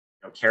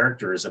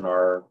 characters in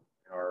our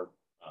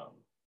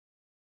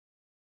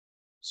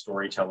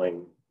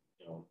storytelling.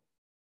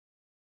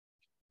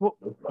 Well,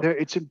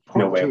 it's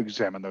important to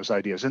examine those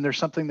ideas, and there's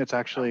something that's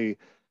actually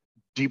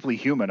deeply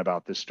human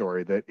about this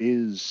story,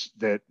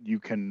 that you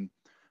can,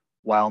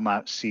 while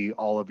not see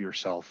all of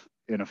yourself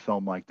in a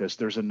film like this,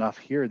 there's enough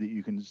here that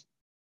you can.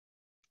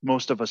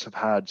 Most of us have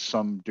had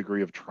some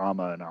degree of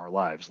trauma in our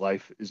lives.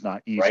 Life is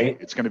not easy.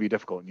 It's going to be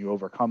difficult, and you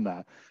overcome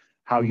that.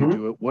 How you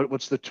do it,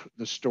 what's the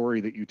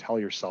story that you tell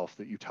yourself,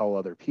 that you tell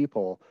other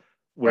people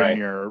when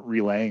you're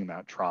relaying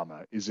that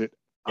trauma? Is it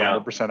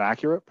 100%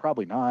 accurate?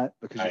 Probably not,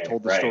 because you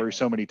told the story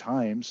so many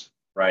times.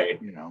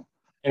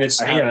 And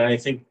it's, I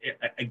think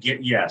I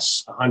get,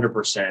 yes,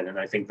 100%. And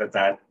I think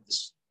that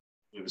this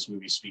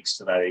movie speaks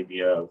to that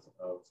idea of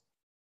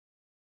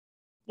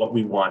what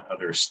we want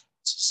others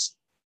to see.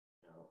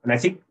 And I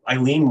think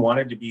Eileen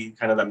wanted to be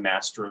kind of the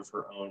master of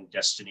her own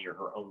destiny or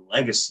her own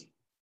legacy.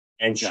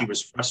 And she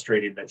was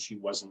frustrated that she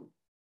wasn't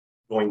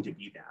going to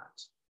be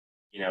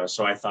that.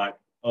 So I thought,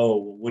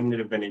 wouldn't it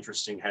have been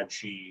interesting had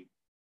she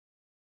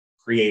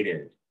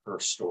created her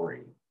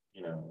story,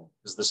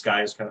 because this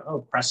guy is kind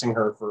of, pressing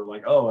her for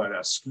like,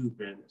 a scoop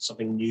and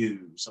something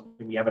new,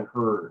 something we haven't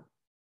heard.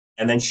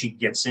 And then she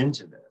gets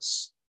into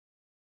this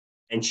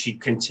and she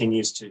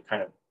continues to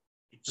kind of,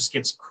 it just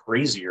gets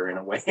crazier in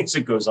a way as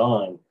it goes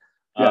on,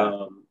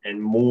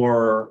 and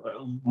more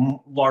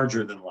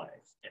larger than life.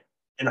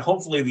 And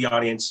hopefully the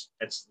audience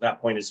at that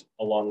point is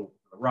along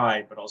the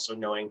ride, but also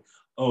knowing,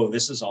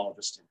 this is all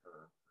just in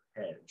her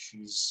head.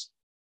 She's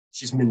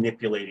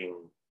manipulating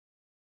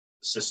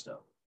the system,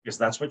 because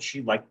that's what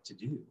she liked to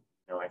do.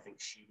 I think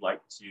she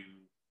liked to,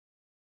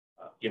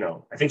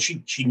 I think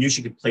she knew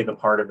she could play the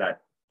part of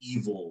that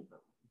evil.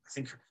 I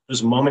think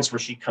there's moments where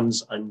she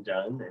comes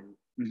undone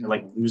and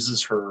like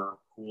loses her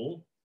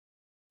cool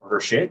or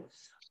her shit.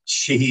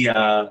 She,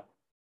 I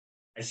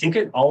think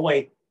it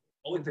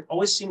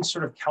always seemed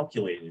sort of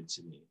calculated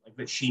to me, like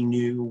that she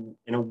knew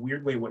in a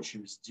weird way what she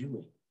was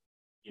doing,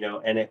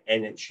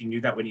 and she knew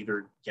that would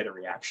either get a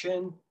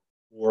reaction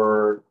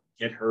or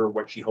get her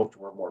what she hoped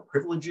were more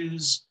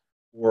privileges,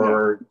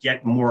 or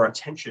get more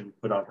attention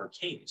put on her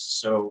case.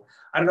 So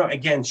I don't know.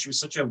 Again, she was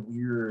such a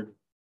weird,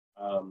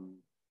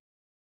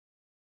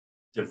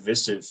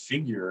 divisive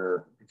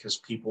figure, because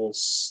people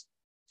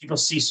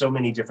see so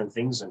many different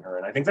things in her,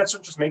 and I think that's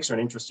what just makes her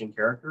an interesting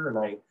character. And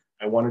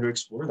I wanted to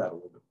explore that a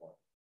little bit more.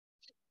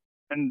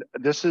 And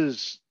this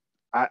is,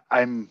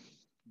 I'm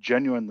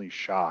genuinely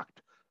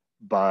shocked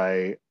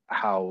by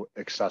how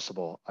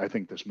accessible I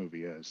think this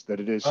movie is. That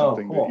it is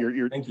something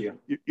that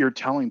you're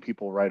telling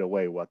people right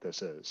away what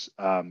this is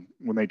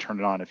when they turn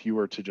it on. If you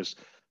were to just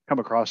come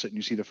across it and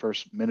you see the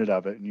first minute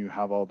of it, and you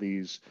have all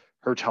these,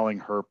 her telling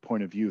her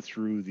point of view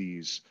through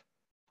these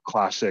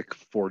classic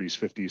 40s,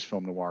 50s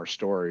film noir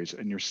stories,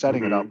 and you're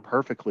setting it up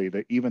perfectly,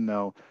 that even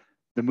though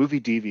the movie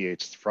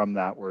deviates from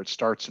that, where it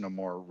starts in a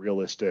more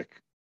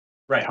realistic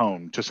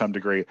tone to some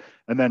degree,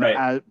 and then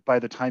by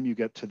the time you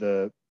get to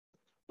the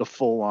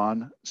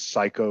full-on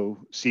psycho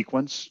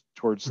sequence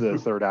towards the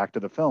third act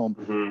of the film,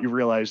 you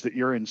realize that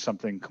you're in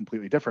something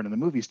completely different. And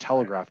the movie's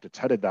telegraphed it's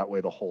headed that way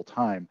the whole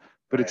time,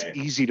 but it's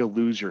easy to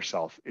lose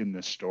yourself in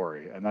this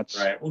story. And that's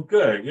well,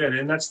 good.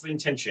 And that's the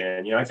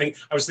intention. I think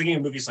I was thinking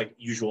of movies like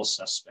Usual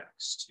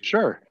Suspects too.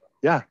 Sure.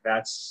 Yeah.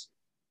 That's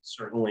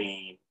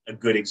certainly a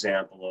good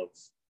example of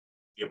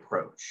the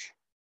approach,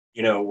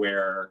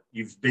 where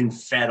you've been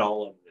fed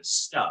all of this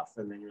stuff,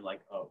 and then you're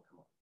like, oh, come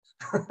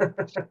on.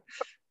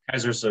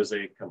 Kaiser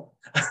Soze, come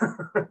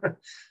on.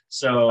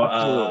 So,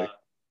 I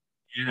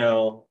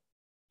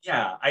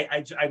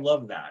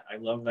love that. I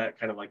love that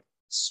kind of like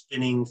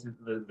spinning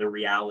the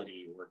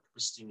reality, or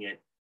twisting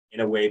it in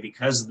a way,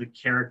 because the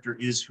character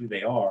is who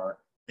they are,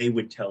 they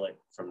would tell it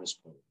from this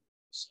point of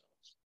view. So,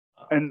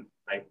 and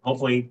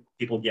hopefully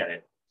people get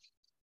it.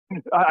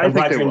 I'm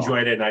glad you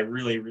enjoyed it, and I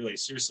really, really,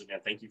 seriously, man,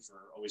 thank you for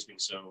always being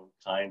so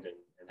kind and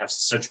have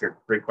such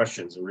great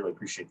questions. I really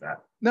appreciate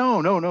that.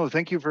 No.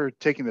 Thank you for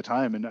taking the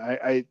time, and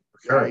I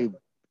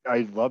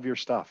love your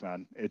stuff,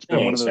 man. It's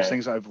been one of those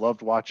things I've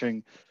loved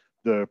watching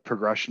the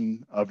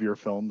progression of your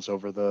films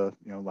over the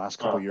last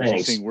couple of years,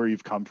 and seeing where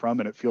you've come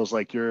from, and it feels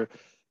like you're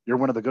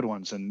one of the good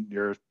ones, and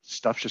your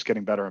stuff's just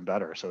getting better and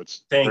better. So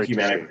it's thank you,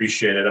 man. I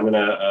appreciate it. I'm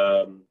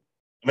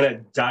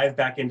gonna dive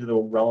back into the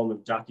realm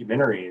of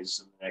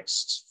documentaries in the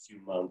next few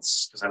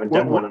months, because I haven't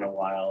done one in a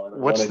while. And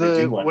what's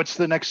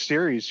the next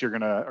series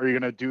are you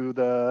gonna do?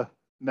 The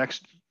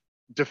next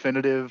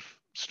definitive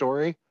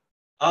story?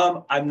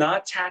 I'm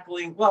not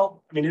tackling.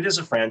 Well, I mean, it is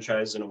a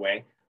franchise in a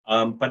way.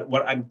 But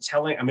what I'm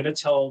going to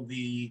tell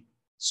the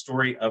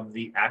story of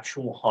the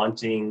actual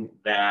haunting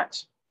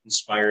that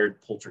inspired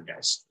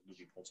Poltergeist, the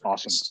movie Poltergeist.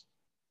 Awesome.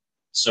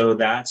 So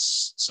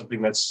that's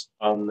something that's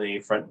on the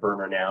front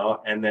burner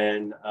now. And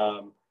then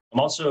I'm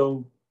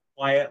also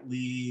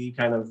quietly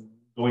kind of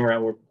going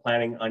around. We're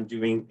planning on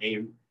doing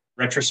a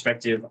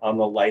retrospective on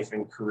the life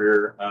and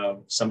career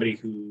of somebody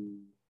who,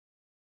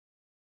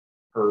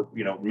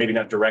 maybe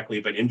not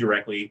directly, but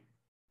indirectly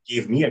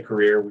gave me a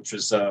career, which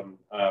was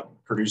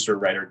producer,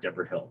 writer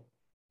Deborah Hill.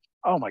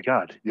 Oh my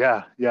God.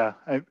 Yeah. Yeah.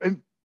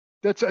 And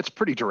that's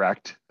pretty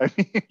direct. I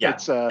mean, yeah,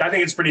 I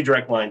think it's a pretty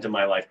direct line to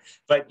my life,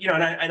 but,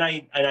 and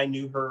I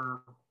knew her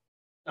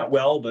not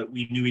well, but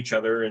we knew each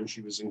other, and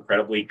she was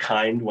incredibly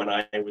kind. When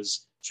I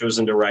was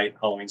chosen to write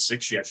Halloween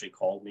 6, she actually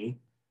called me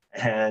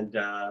and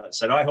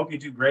said, "Oh, I hope you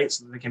do great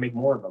so that they can make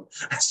more of them."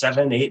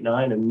 7, 8,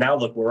 9. And now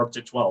look, we're up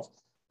to 12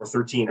 or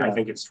 13. Yeah. I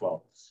think it's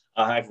 12.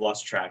 I've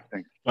lost track,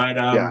 but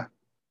yeah.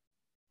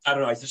 I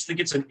don't know. I just think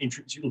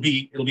it'll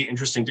be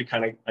interesting to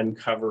kind of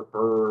uncover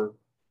her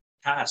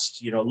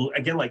past.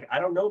 Again, like, I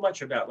don't know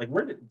much about, like,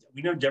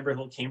 we know Deborah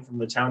Hill came from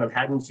the town of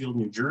Haddonfield,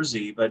 New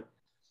Jersey, but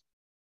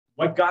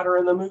what got her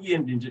in the movie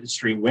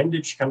industry? When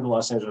did she come to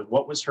Los Angeles?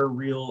 What was her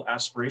real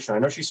aspiration? I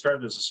know she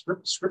started as a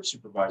script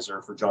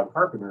supervisor for John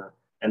Carpenter,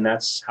 and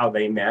that's how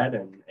they met,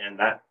 and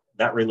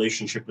that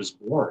relationship was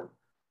born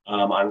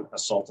on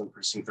Assault on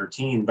Precinct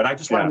 13. But I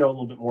just want to know a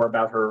little bit more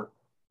about her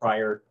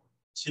prior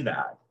to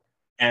that.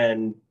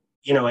 And,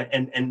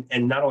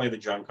 and not only the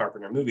John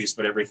Carpenter movies,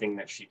 but everything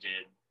that she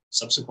did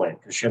subsequent,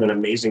 because she had an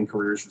amazing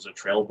career. She was a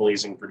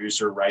trailblazing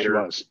producer,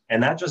 writer,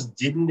 and that just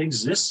didn't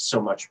exist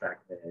so much back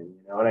then.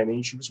 You know what I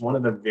mean? She was one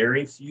of the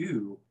very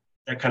few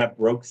that kind of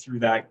broke through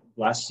that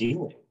glass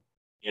ceiling,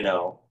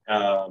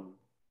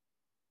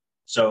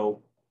 So,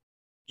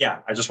 yeah,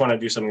 I just want to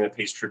do something that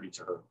pays tribute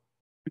to her.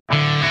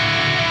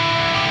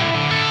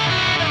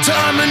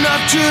 Time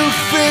enough to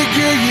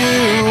figure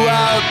you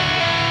out.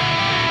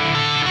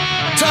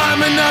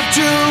 Time enough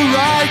to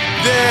write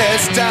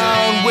this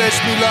down. Wish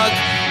me luck,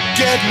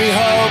 give me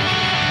hope.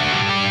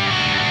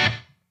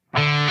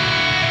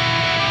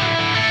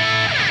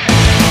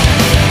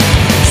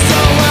 So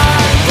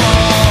I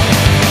fall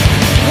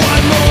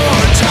one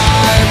more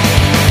time,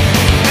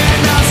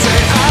 and I'll say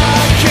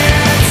I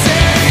can't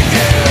save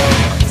you.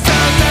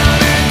 Fell down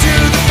into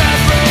the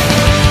bathroom,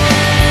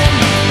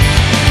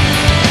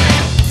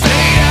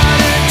 fade out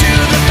into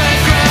the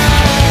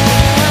background.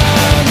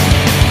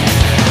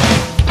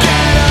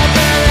 Get up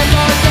and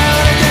fall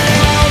down again.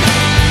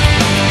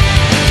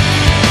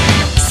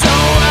 So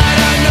what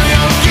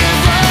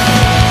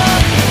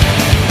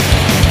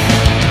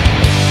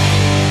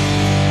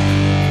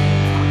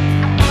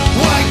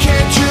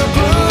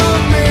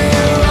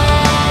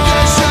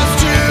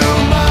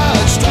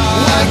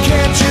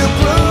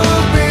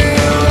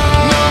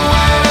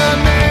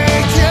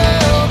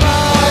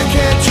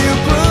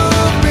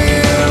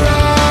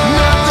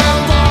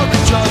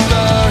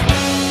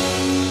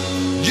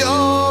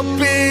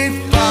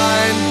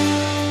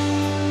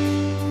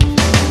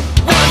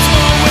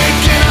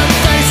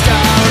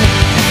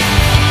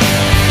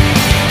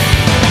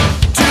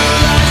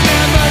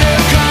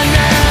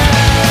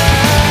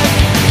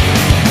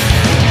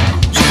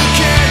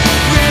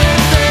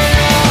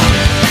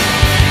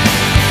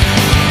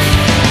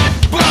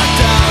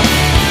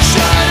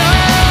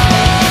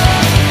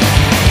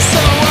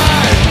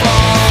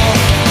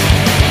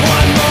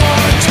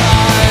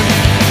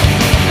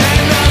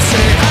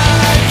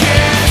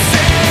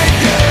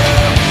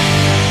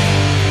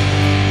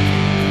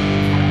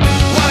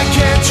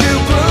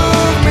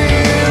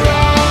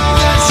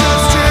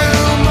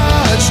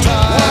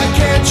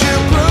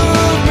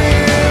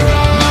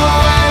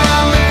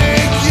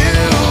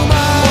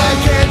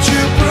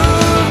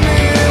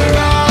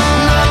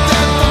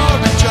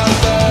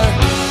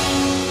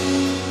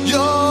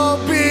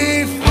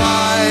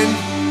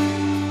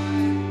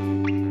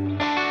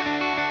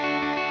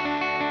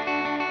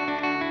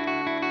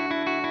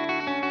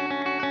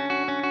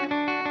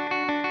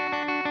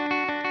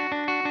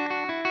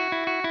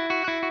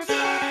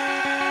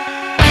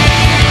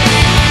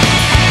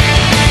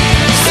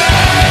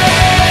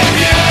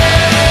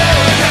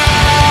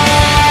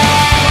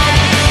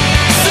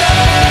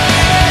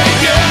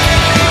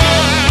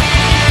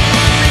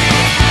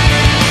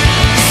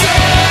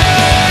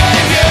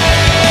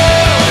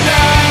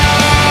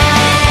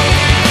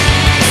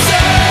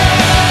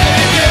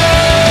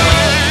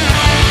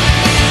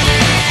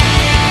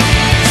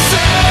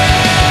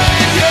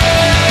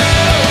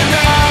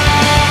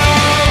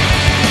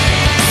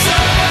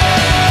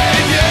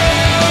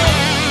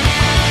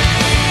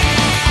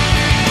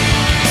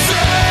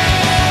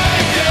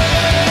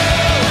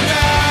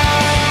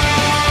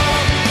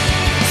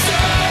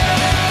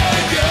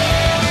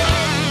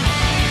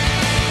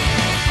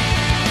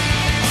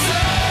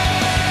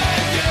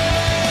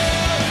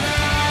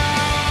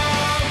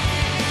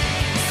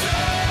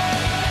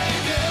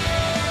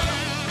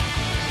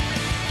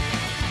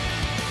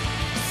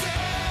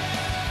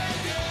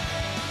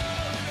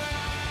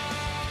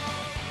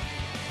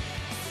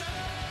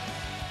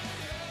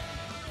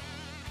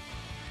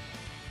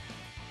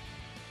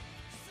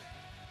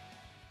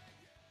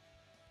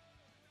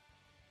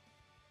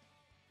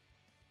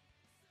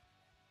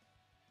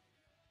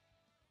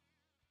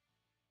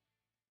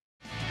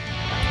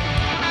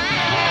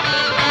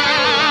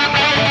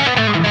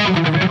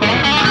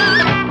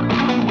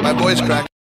voice crack.